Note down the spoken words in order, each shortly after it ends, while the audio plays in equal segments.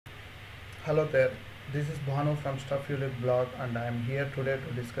Hello there, this is Bhanu from Stuff You Live blog, and I am here today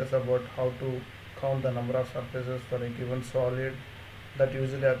to discuss about how to count the number of surfaces for a given solid that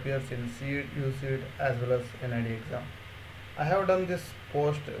usually appears in CEED, UCEED as well as NID exam. I have done this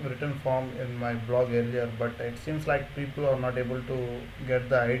post written form in my blog earlier, but it seems like people are not able to get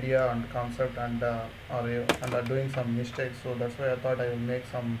the idea and concept and are doing some mistakes. So that's why I thought I will make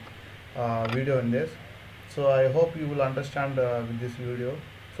some video in this. So I hope you will understand with this video.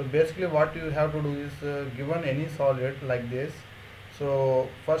 So basically what you have to do is given any solid like this, so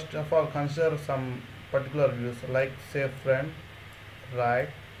first of all consider some particular views like say front, right,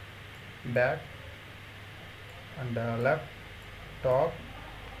 back, and left, top,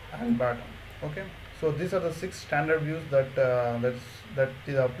 and bottom. Okay, so these are the six standard views that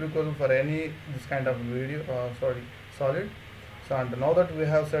is applicable for any this kind of video solid. So and now that we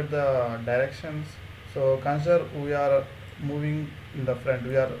have set the directions, so consider we are moving in the front,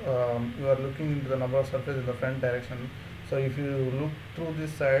 we are looking into the number of surface in the front direction. So if you look through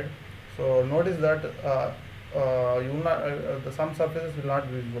this side, so notice that you will not some surfaces will not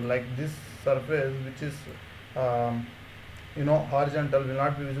be visible, like this surface which is um, horizontal will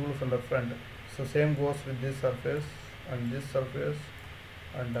not be visible from the front. So same goes with this surface and this surface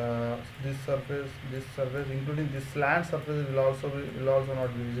and this surface, including this slant surface will also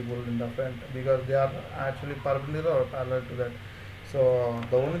not be visible in the front because they are actually perpendicular or parallel to that. So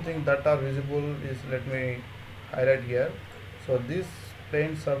the only thing that are visible is, let me highlight here. So this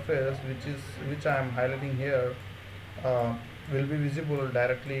plane surface which I am highlighting here uh, will be visible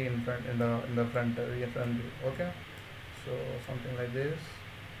directly in front in the front view. Okay, so something like this.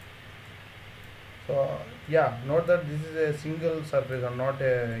 So yeah, note that this is a single surface or not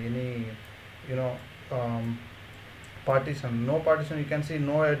any you know um, partition. No partition. You can see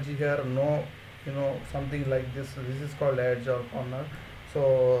no edge here. No, something like this. This is called edge or corner.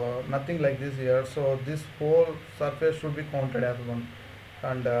 So nothing like this here. So this whole surface should be counted as one.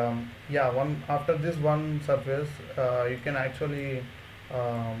 And yeah, one after this one surface, you can actually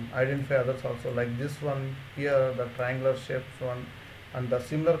identify others also. Like this one here, the triangular shaped one, and the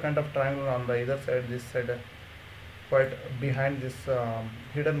similar kind of triangle on the either side, this side quite behind this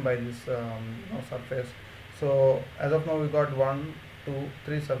hidden by this surface. So as of now we got one, two,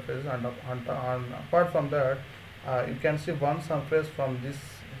 three surfaces, and apart from that you can see one surface from this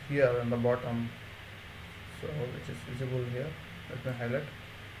here in the bottom, so which is visible here. Let me highlight.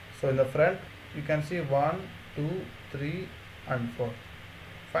 So in the front you can see 1, 2, 3 and 4.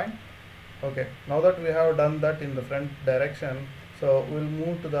 Fine. Okay, now that we have done that in the front direction, so we'll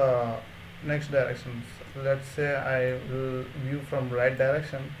move to the next directions. Let's say I will view from right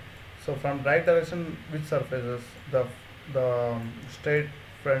direction. So from right direction, which surfaces? The straight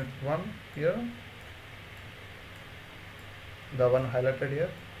front one here, the one highlighted here.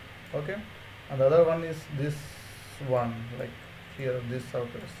 Okay, and the other one is this one, like here, this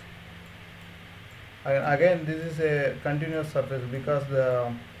surface. And again, this is a continuous surface because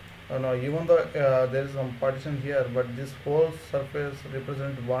the no, even though there is some partition here, but this whole surface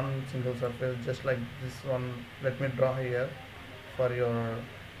represents one single surface, just like this one. Let me draw here for your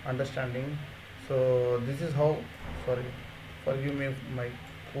understanding. So this is how, sorry, forgive me my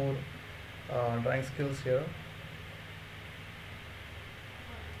poor drawing skills here.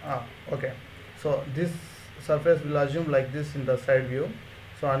 Okay, so this surface will assume like this in the side view.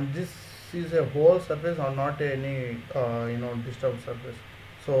 So and this is a whole surface or not any disturbed surface.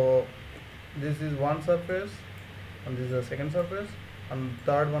 So this is one surface and this is the second surface, and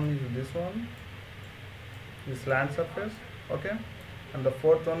third one is this one, this slant surface. Okay, and the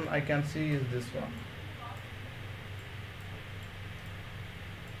fourth one I can see is this one.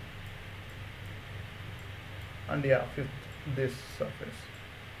 And yeah, fifth, this surface,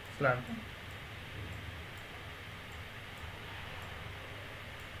 slant one.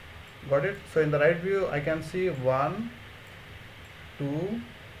 Got it? So in the right view I can see 1, 2,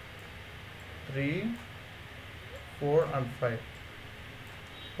 3, 4 and 5.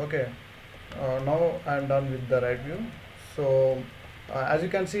 Okay, now I am done with the right view. So as you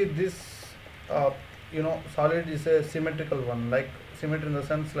can see, this solid is a symmetrical one, like symmetry in the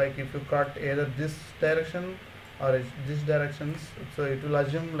sense, like if you cut either this direction or this directions, so it will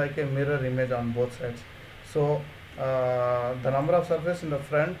assume like a mirror image on both sides. So the number of surface in the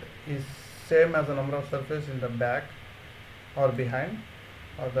front is same as the number of surface in the back or behind,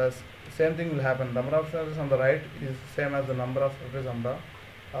 or the same thing will happen. Number of surface on the right is same as the number of surface on the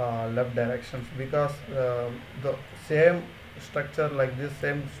left directions, because the same structure like this,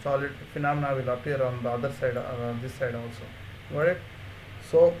 same solid phenomena will appear on the other side, this side also. Got it?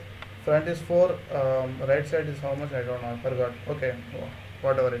 So front is 4, right side is how much I don't know, I forgot. Okay,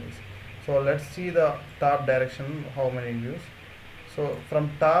 whatever it is. So let's see the top direction, how many views. So from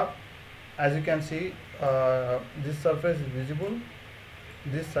top, as you can see, this surface is visible,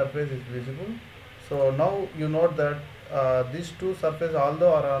 this surface is visible. So now you note that these two surfaces,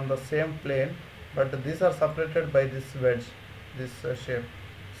 although are on the same plane, but these are separated by this wedge, this shape.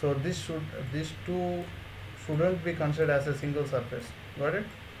 So these two shouldn't be considered as a single surface. Got it?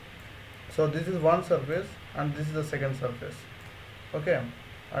 So this is one surface and this is the second surface. Okay,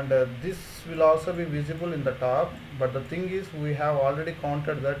 and this will also be visible in the top, but the thing is we have already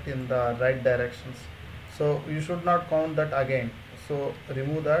counted that in the right directions, so you should not count that again. So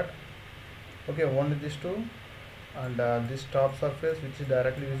remove that. Okay, only these two, and this top surface which is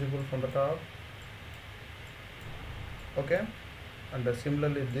directly visible from the top. Okay, and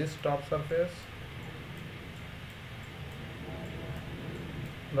similarly this top surface,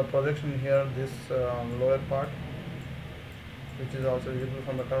 the projection here, this lower part which is also visible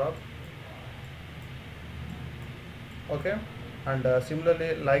from the top. Okay, and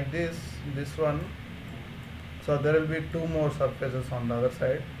similarly like this one, so there will be two more surfaces on the other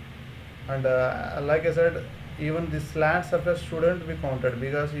side, and like I said, even this slant surface shouldn't be counted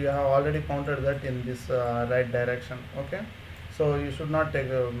because you have already counted that in this right direction. Okay, so you should not take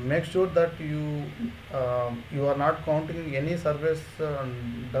make sure that you are not counting any surface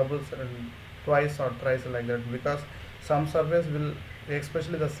doubles and twice or thrice like that, because some surface will,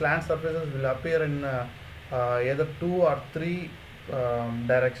 especially the slant surfaces, will appear in either two or three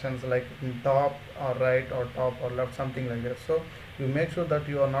directions, like in top or right or top or left, something like that. So you make sure that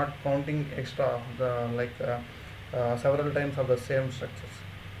you are not counting extra several times of the same structures.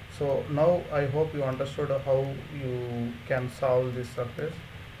 So now I hope you understood how you can solve this surface.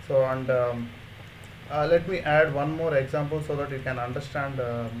 So, and let me add one more example so that you can understand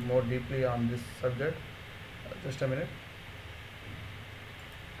more deeply on this subject. Just a minute.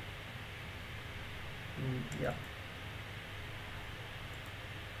 Yeah.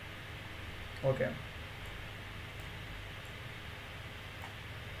 Okay.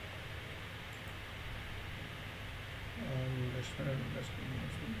 Just a minute.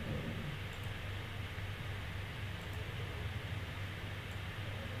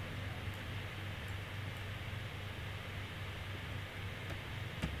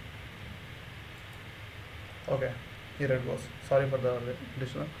 Okay, here it goes. Sorry for the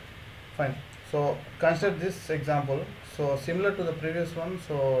additional. Fine. So consider this example. So similar to the previous one.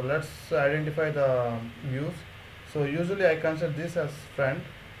 So let's identify the views. So usually I consider this as front.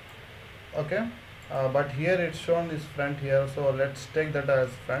 Okay, but here it's shown is front here. So let's take that as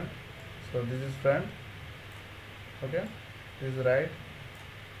front. So this is front. Okay, this is right,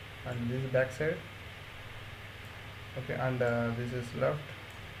 and this is back side. Okay, and this is left,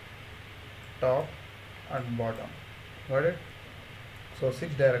 top, and bottom. Got it? So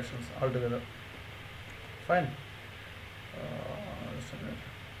 6 directions altogether. Fine. Just a minute.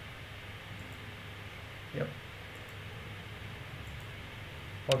 Yep.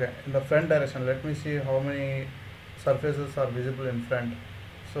 Okay, in the front direction, let me see how many surfaces are visible in front.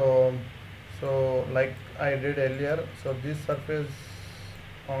 So like I did earlier, so this surface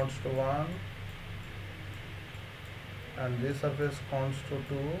counts to 1, and this surface counts to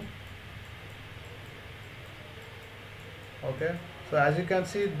 2. Okay, so as you can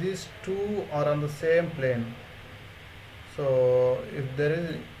see, these two are on the same plane. So if there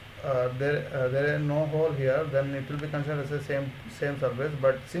is there is no hole here, then it will be considered as the same surface.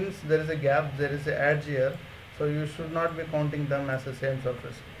 But since there is a gap, there is an edge here, so you should not be counting them as the same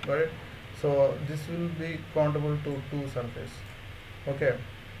surface. Got it? So this will be countable to 2 surface. Okay,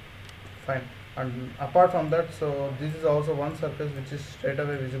 fine. And apart from that, so this is also one surface which is straight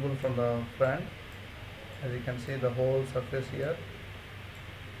away visible from the front. As you can see, the whole surface here.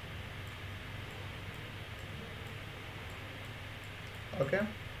 Okay,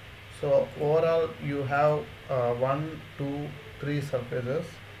 so overall you have 1, 2, 3 surfaces,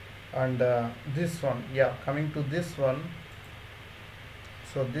 and this one, yeah, coming to this one,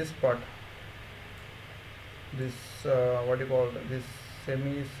 so this part, this what do you call it? This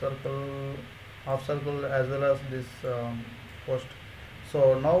semicircle, half circle, as well as this post.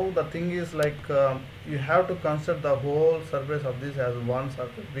 So now the thing is, like you have to consider the whole surface of this as one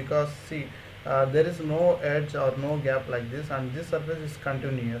surface, because see, there is no edge or no gap like this, and this surface is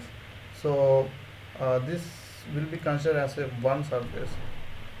continuous. So this will be considered as a one surface.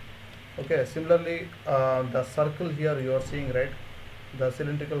 Okay, similarly the circle here you are seeing, right, the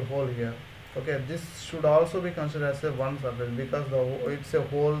cylindrical hole here. Okay, this should also be considered as a one surface, because it's a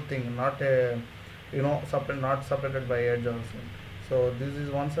whole thing, not a not separated by edge also. So this is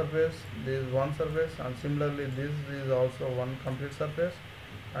one surface, this is one surface, and similarly this is also one complete surface.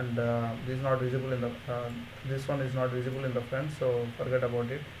 and this is not visible in the this one is not visible in the front, so forget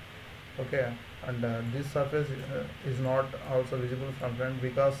about it. Okay, and this surface is not also visible from front,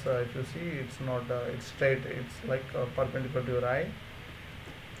 because if you see, it's not it's straight, it's like perpendicular to your eye.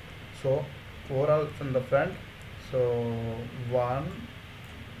 So overall from the front, so 1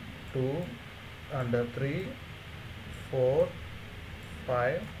 2 and 3 4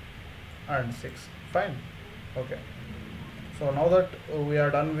 5 and 6, fine. Okay, so now that we are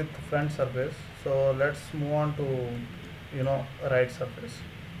done with front surface, so let's move on to right surface.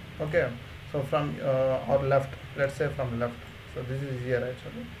 Okay, so from or left, let's say from left. So this is here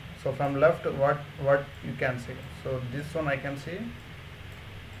actually. So from left, what you can see, so this one I can see.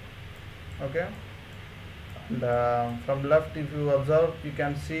 Okay, and from left, if you observe, you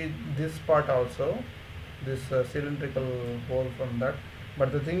can see this part also, this cylindrical hole from that.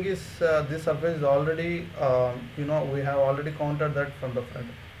 But the thing is, this surface is already we have already counted that from the front,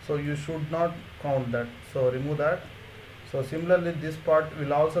 so you should not count that, so remove that. So similarly, this part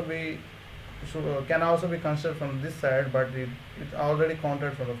will also be can also be considered from this side, but it's already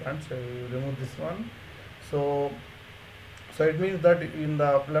counted from the front, so you remove this one. So it means that in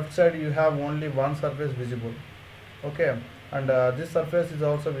the left side you have only one surface visible. Okay, and this surface is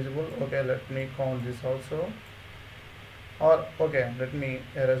also visible. Okay, let me count this also, or okay, let me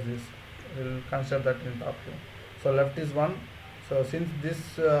erase this, we'll consider that in top view. So left is 1. So since this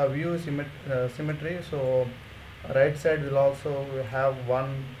view is symmetry, so right side will also have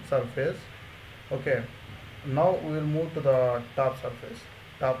one surface. Okay, now we will move to the top surface,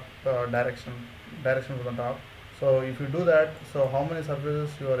 top direction to the top. So if you do that, so how many surfaces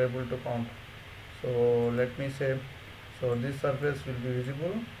you are able to count? So let me say, so this surface will be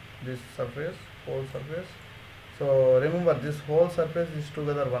visible, this surface, whole surface. So remember, this whole surface is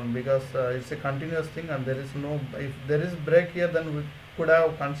together one, because it's a continuous thing, and there is no, if there is break here, then we could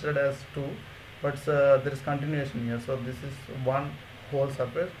have considered as 2, but there is continuation here. So this is one whole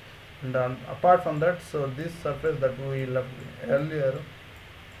surface, and apart from that, so this surface that we left earlier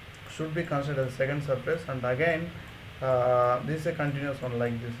should be considered as second surface, and again this is a continuous one,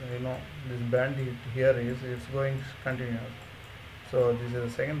 like this, this band here is, it's going continuous. So this is the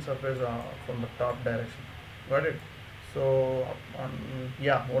second surface from the top direction. Got it? So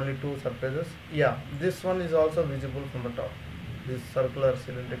yeah, only 2 surfaces. Yeah, this one is also visible from the top, this circular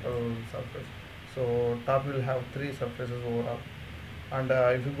cylindrical surface. So top will have 3 surfaces overall. And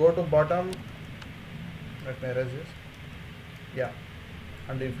if you go to bottom, let me erase this. Yeah,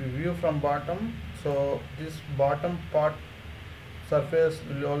 and if you view from bottom, so this bottom part surface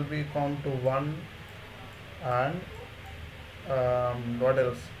will all be count to 1, and what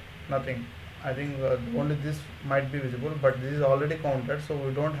else? Nothing. I think only this might be visible, but this is already counted, so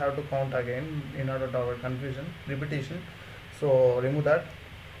we don't have to count again in order to avoid confusion, repetition. So remove that.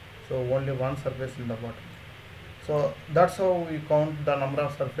 So only one surface in the bottom. So that's how we count the number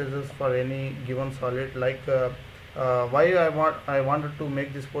of surfaces for any given solid. Like why I wanted to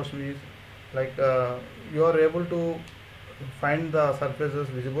make this portion is, like you are able to find the surfaces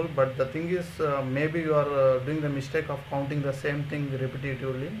visible, but the thing is, maybe you are doing the mistake of counting the same thing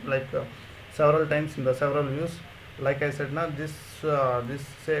repetitively, like several times in the several views. Like I said, now this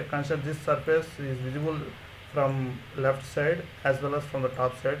say consider this surface is visible from left side as well as from the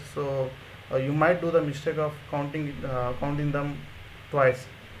top side. So you might do the mistake of counting them twice.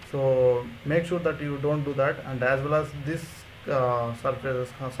 So make sure that you don't do that, and as well as this surface,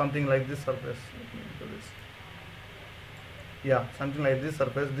 something like this surface. Let me do this. Yeah, something like this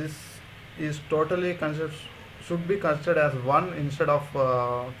surface. This is totally considered, should be considered as 1 instead of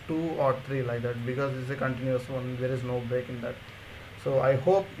 2 or 3, like that, because it's a continuous one. There is no break in that. So I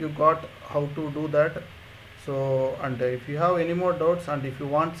hope you got how to do that. So, and if you have any more doubts, and if you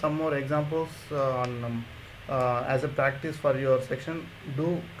want some more examples on as a practice for your section,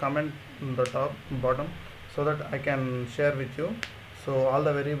 do comment in the bottom, so that I can share with you. So all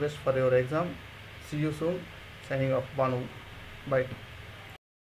the very best for your exam. See you soon. Signing off, Bhanu. Bye.